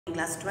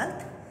Class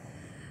 12th.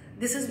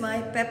 This is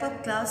my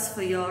pep-up class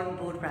for your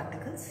board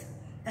practicals,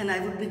 and I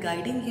would be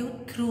guiding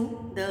you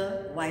through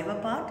the Viva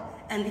part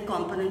and the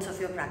components of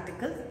your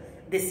practical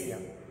this year.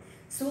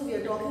 So we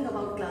are talking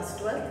about class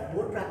 12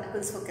 board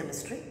practicals for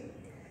chemistry.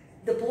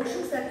 The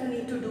portions that you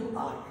need to do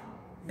are,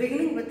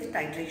 beginning with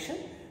titration.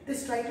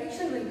 This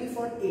titration will be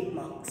for 8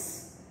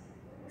 marks.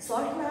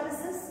 Salt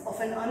analysis of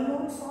an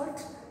unknown salt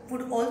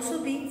would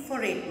also be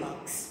for 8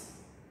 marks.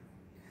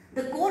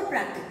 The core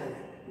practical,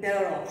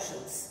 there are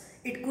options.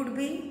 It could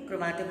be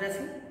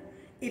chromatography,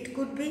 it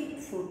could be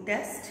food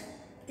test,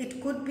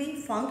 it could be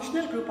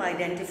functional group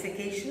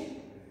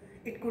identification,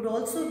 it could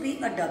also be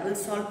a double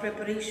salt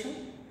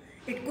preparation,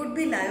 it could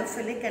be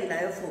lyophilic and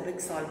lyophobic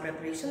salt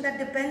preparation. That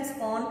depends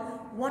on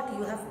what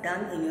you have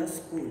done in your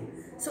school.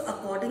 So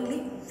accordingly,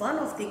 one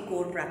of the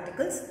core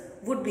practicals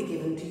would be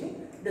given to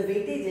you. The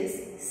weightage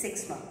is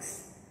 6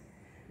 marks.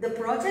 The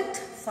project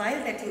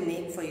file that you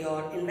make for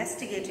your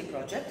investigative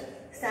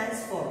project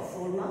stands for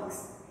 4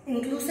 marks,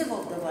 inclusive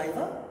of the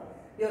Viva.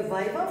 Your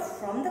Viva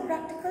from the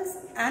practicals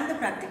and the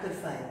practical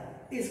file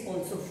is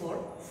also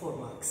for 4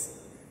 marks.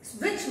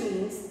 Which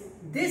means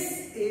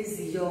this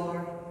is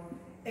your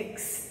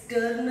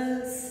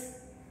externals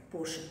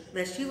portion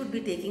where she would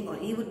be taking or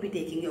he would be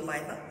taking your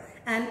Viva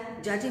and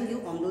judging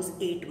you on those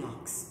 8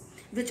 marks.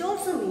 Which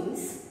also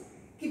means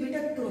कि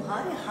बेटा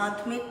तुम्हारे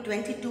हाथ में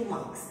 22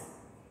 marks है.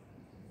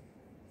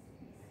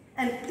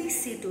 And please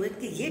see to it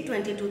कि ये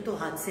 22 तो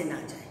हाथ से ना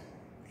जाए.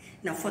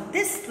 Now for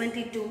this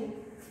 22,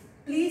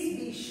 please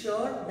be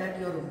sure that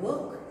your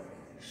work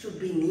should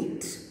be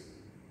neat.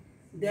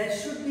 There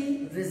should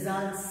be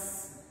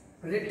results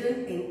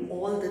written in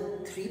all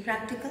the 3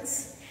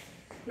 practicals.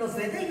 Now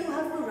whether you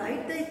have to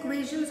write the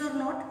equations or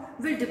not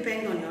will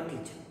depend on your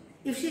teacher.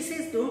 If she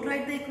says don't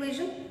write the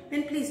equation,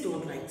 then please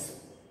don't write so.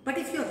 But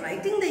if you are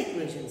writing the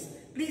equations,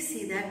 please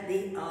see that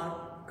they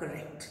are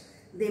correct.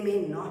 They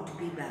may not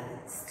be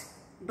balanced,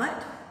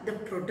 but the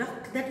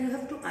product that you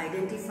have to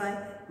identify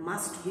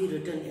must be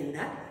written in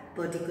that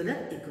particular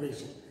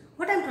equation.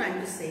 What I am trying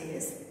to say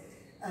is,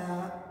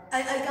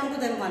 I'll come to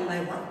them one by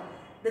one.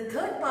 The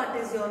third part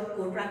is your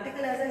core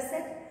practical, as I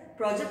said,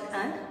 project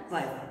and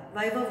Viva.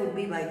 Viva would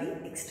be by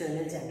the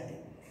external generally.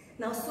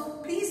 Now,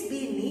 so please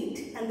be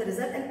neat and the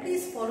result, and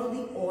please follow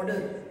the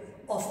order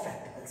of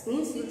practicals.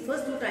 Means you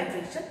first do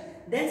titration,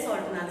 then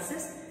salt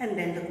analysis, and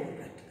then the core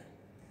practical.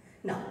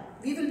 Now,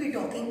 we will be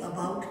talking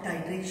about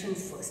titrations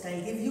first.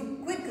 I'll give you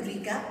a quick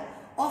recap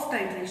of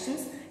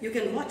titrations. You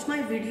can watch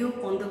my video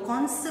on the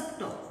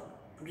concept of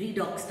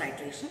redox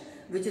titration,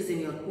 which is in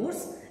your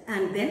course,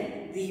 and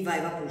then the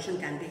Viva portion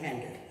can be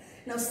handled.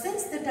 Now,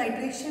 since the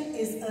titration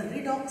is a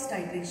redox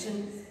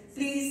titration,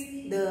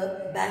 please,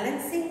 the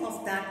balancing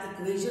of that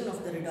equation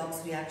of the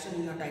redox reaction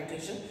in your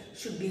titration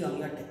should be on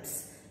your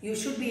tips. You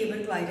should be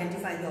able to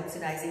identify the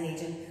oxidizing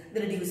agent,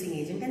 the reducing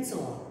agent, and so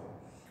on.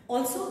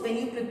 Also, when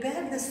you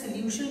prepare the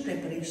solution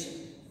preparation,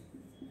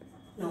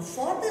 now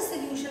for the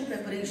solution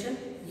preparation,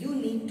 you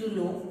need to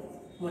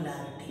know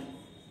molarity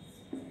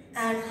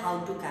and how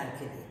to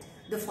calculate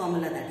the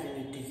formula that you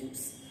need to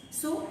use.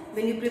 So,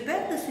 when you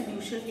prepare the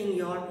solution in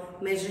your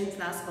measuring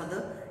flask or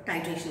the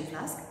titration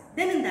flask,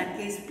 then in that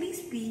case,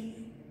 please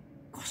be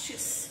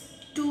cautious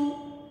to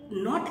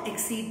not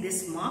exceed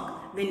this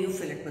mark when you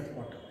fill it with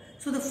water.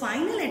 So, the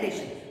final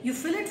addition, you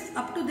fill it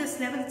up to this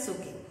level, it's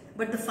okay.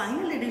 But the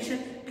final addition,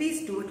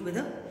 please do it with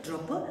a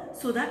dropper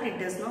so that it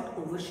does not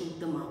overshoot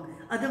the mark.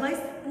 Otherwise,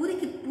 पूरी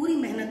की पूरी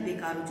मेहनत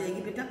बेकार हो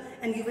जाएगी बेटा,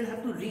 and you will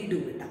have to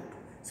redo it up.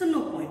 So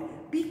no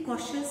point. Be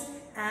cautious.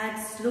 Add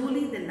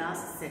slowly the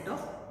last set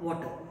of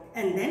water,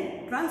 and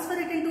then transfer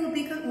it into a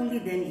beaker. Only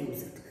then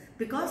use it,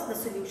 because the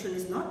solution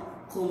is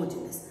not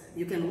homogeneous.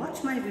 You can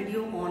watch my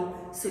video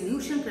on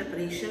solution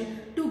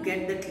preparation to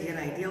get the clear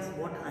idea of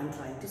what I am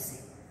trying to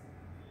say.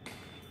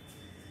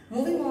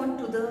 Moving on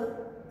to the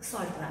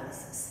salt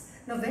analysis.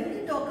 Now when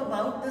we talk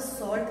about the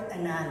salt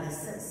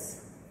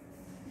analysis,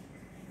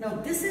 now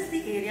this is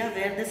the area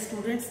where the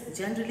students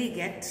generally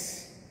get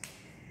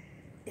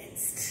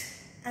tensed.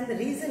 And the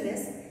reason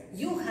is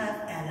you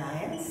have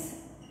anions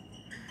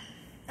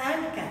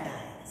and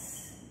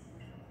cations.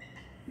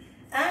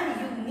 And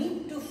you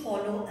need to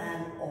follow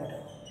an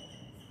order.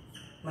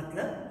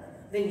 Matlab,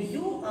 when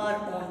you are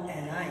on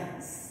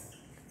anions,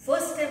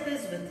 first step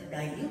is with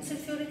dilute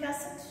sulfuric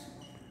acid,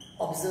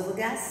 observe a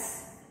gas.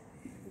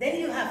 Then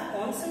you have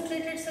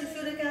concentrated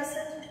sulfuric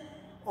acid,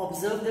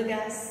 observe the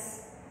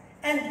gas,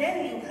 and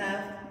then you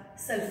have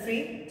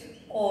sulfate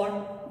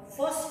or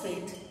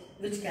phosphate,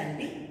 which can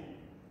be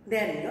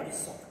there in your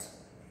salt.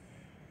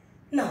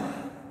 Now,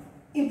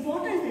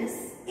 important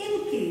is,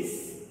 in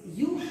case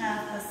you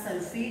have a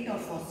sulfate or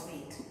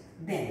phosphate,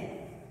 then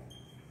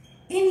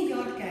in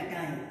your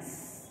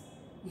cations,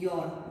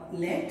 your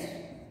lead,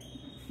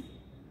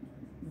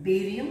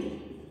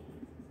 barium,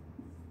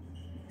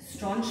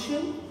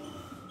 strontium,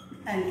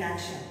 and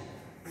calcium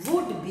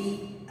would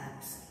be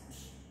absent.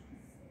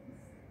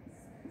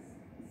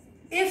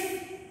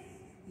 If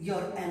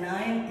your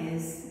anion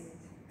is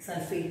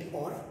sulfate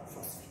or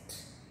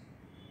phosphate.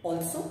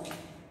 Also,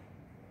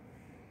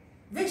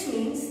 which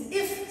means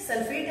if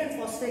sulfate and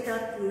phosphate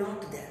are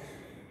not there,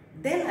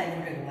 then I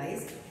would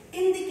advise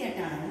in the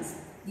cations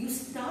you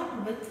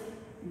start with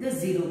the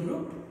zero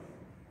group,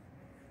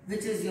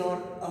 which is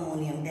your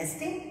ammonium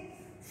testing,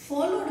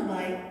 followed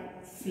by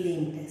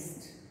flame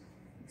test,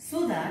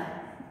 so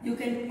that you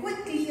can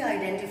quickly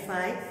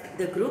identify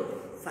the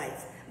group 5.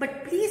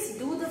 But please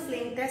do the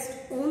flame test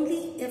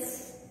only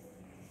if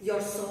your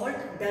salt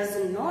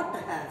does not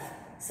have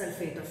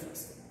sulfate or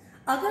phosphate.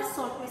 अगर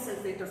salt में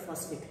sulfate or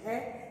phosphate है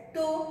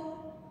तो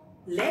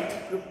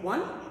let group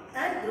 1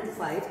 and group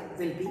 5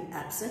 will be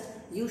absent.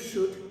 You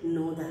should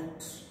know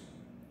that.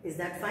 Is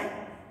that fine?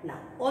 Now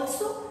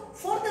also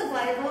for the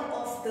viva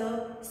of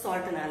the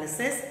salt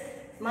analysis,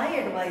 my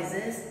advice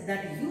is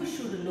that you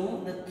should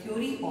know the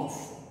theory of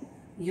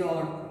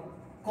your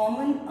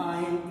common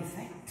ion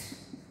effect.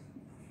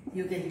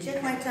 You can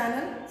check my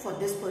channel for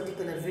this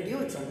particular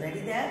video, it's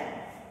already there.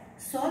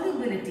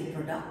 Solubility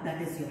product,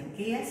 that is your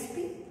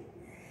KSP.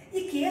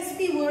 ये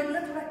KSP word ना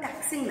थोड़ा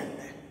taxing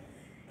लगता है,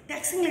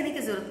 taxing लेने की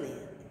जरूरत नहीं है.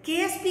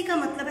 KSP का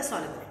मतलब है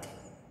सॉल्युबिलिटी.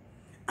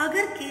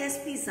 अगर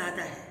KSP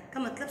ज़्यादा है का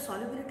मतलब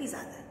सॉल्युबिलिटी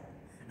ज़्यादा है,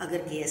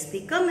 अगर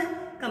KSP कम है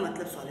का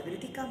मतलब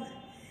सॉल्युबिलिटी कम है.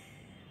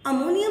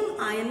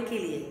 अमोनियम आयन के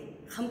लिए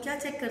हम क्या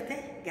चेक करते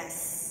हैं? गैस.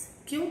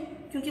 क्यों?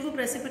 क्योंकि वो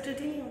प्रेसिपिटेट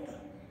ही नहीं होता.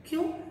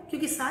 क्यों?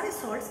 क्योंकि सारे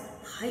सॉल्ट्स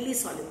हाईली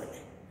सॉल्युबल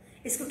हैं.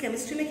 इसको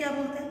केमिस्ट्री में क्या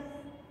बोलते हैं?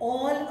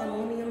 All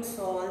ammonium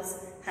salts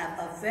have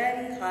a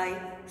very high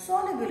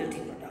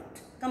solubility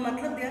product. का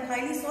मतलब they are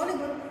highly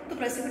soluble, तो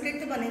precipitate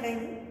तो बनेगा ही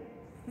नहीं.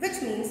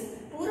 Which means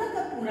पूरा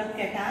का पूरा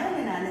cation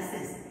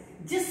analysis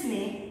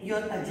जिसमें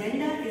your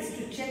agenda is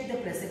to check the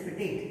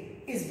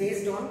precipitate is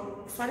based on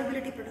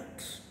solubility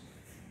products.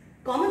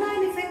 Common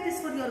ion effect is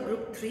for your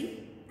group 3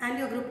 and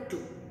your group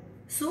 2.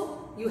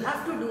 So you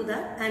have to do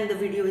that, and the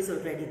video is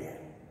already there.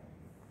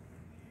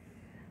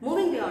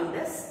 Moving beyond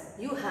this,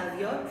 you have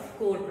your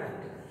core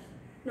practical.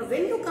 Now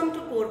when you come to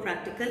core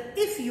practical,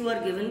 if you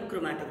are given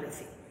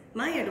chromatography,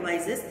 my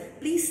advice is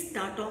please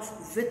start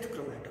off with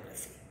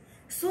chromatography,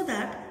 so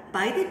that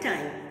by the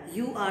time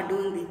you are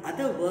doing the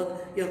other work,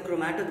 your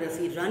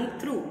chromatography run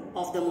through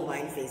of the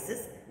mobile phase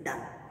is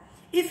done.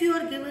 If you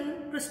are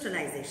given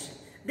crystallization,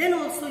 then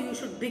also you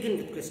should begin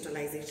with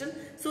crystallization,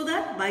 so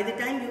that by the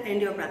time you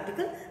end your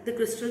practical, the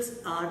crystals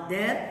are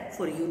there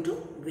for you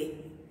to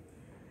weigh.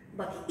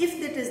 But if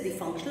it is the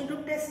functional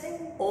group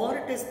testing or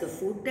it is the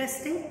food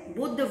testing,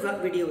 both the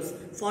videos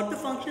for the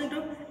functional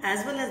group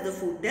as well as the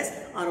food test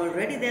are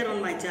already there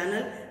on my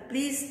channel.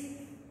 Please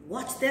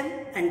watch them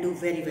and do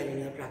very well in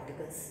your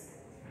practicals.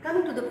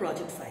 Coming to the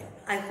project file,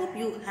 I hope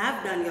you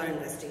have done your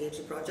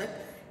investigatory project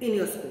in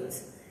your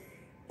schools.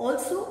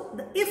 Also,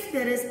 if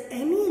there is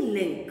any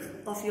link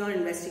of your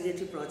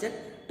investigatory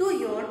project to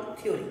your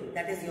theory,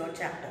 that is your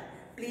chapter,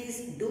 please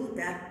do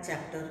that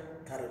chapter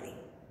thoroughly.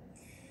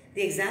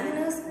 The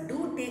examiners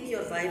do take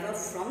your viva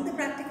from the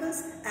practicals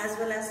as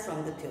well as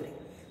from the theory,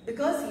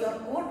 because your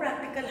core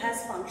practical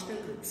has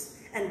functional groups,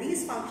 and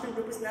these functional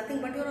group is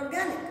nothing but your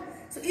organic.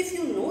 So if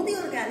you know the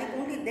organic,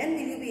 only then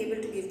will you be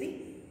able to give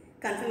the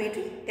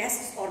confirmatory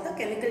tests or the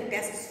chemical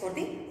tests for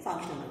the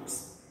functional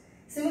groups.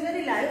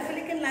 Similarly,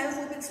 lyophilic and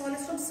lyophobic soil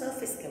is from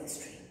surface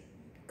chemistry.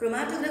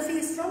 Chromatography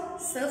is from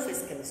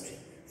surface chemistry.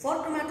 For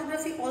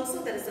chromatography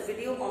also there is a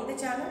video on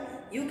the channel,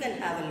 you can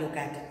have a look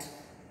at it.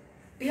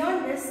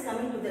 Beyond this,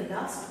 coming to the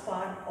last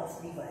part of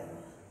the viva,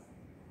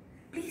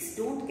 please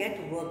don't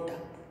get worked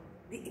up.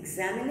 The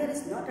examiner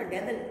is not a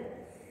devil.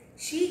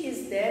 She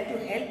is there to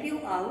help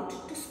you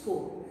out to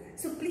score.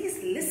 So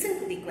please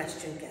listen to the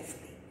question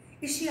carefully.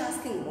 Is she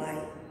asking why,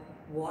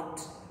 what,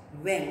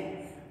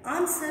 when?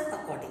 Answer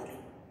accordingly.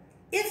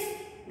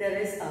 If there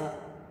is a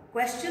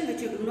question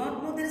which you do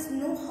not know, there is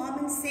no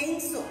harm in saying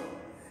so,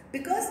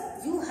 because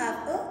you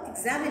have an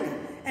examiner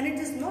and it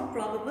is not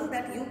probable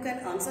that you can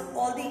answer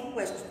all the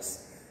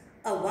questions.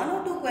 One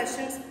or two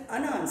questions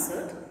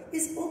unanswered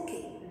is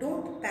okay.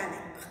 Don't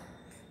panic.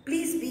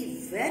 Please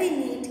be very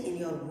neat in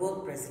your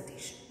work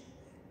presentation,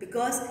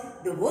 because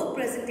the work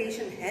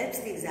presentation helps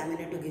the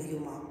examiner to give you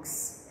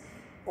marks.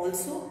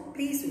 Also,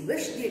 please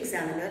wish the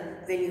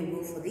examiner when you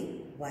go for the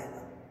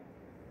viva.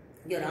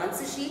 Your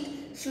answer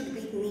sheet should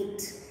be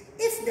neat.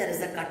 If there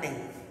is a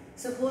cutting,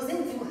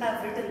 supposing you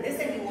have written this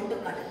and you want to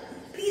cut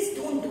it, please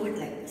don't do it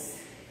like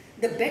this.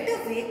 The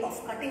better way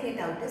of cutting it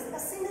out is a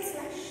single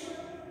slash.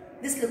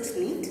 This looks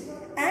neat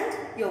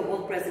and your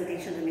work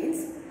presentation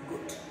remains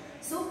good.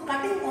 So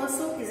cutting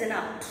also is an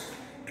art.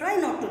 Try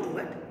not to do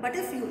it, but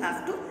if you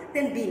have to,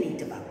 then be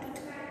neat about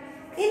it.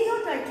 In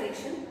your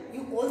titration,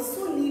 you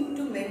also need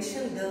to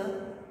mention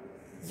the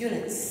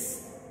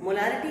units.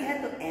 Molarity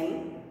है तो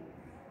M,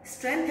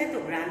 strength है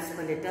तो grams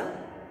per liter,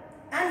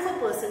 and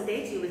for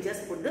percentage you will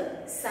just put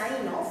the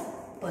sign of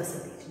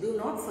percentage. Do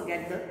not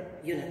forget the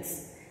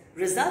units.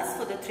 Results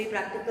for the three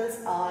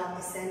practicals are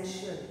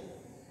essential.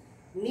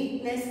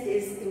 Neatness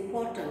is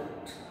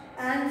important,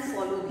 and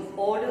follow the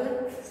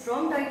order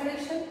from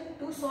titration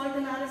to salt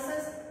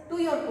analysis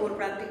to your core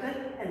practical,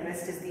 and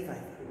rest is the viva.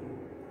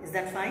 Is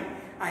that fine?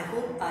 I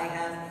hope I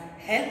have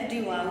helped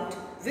you out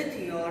with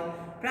your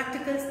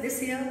practicals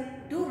this year.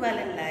 Do well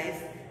in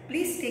life.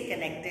 Please stay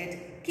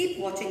connected. Keep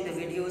watching the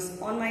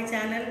videos on my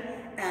channel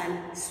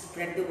and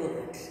spread the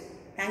word.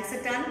 Thanks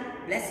a ton.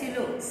 Bless you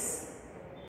loads.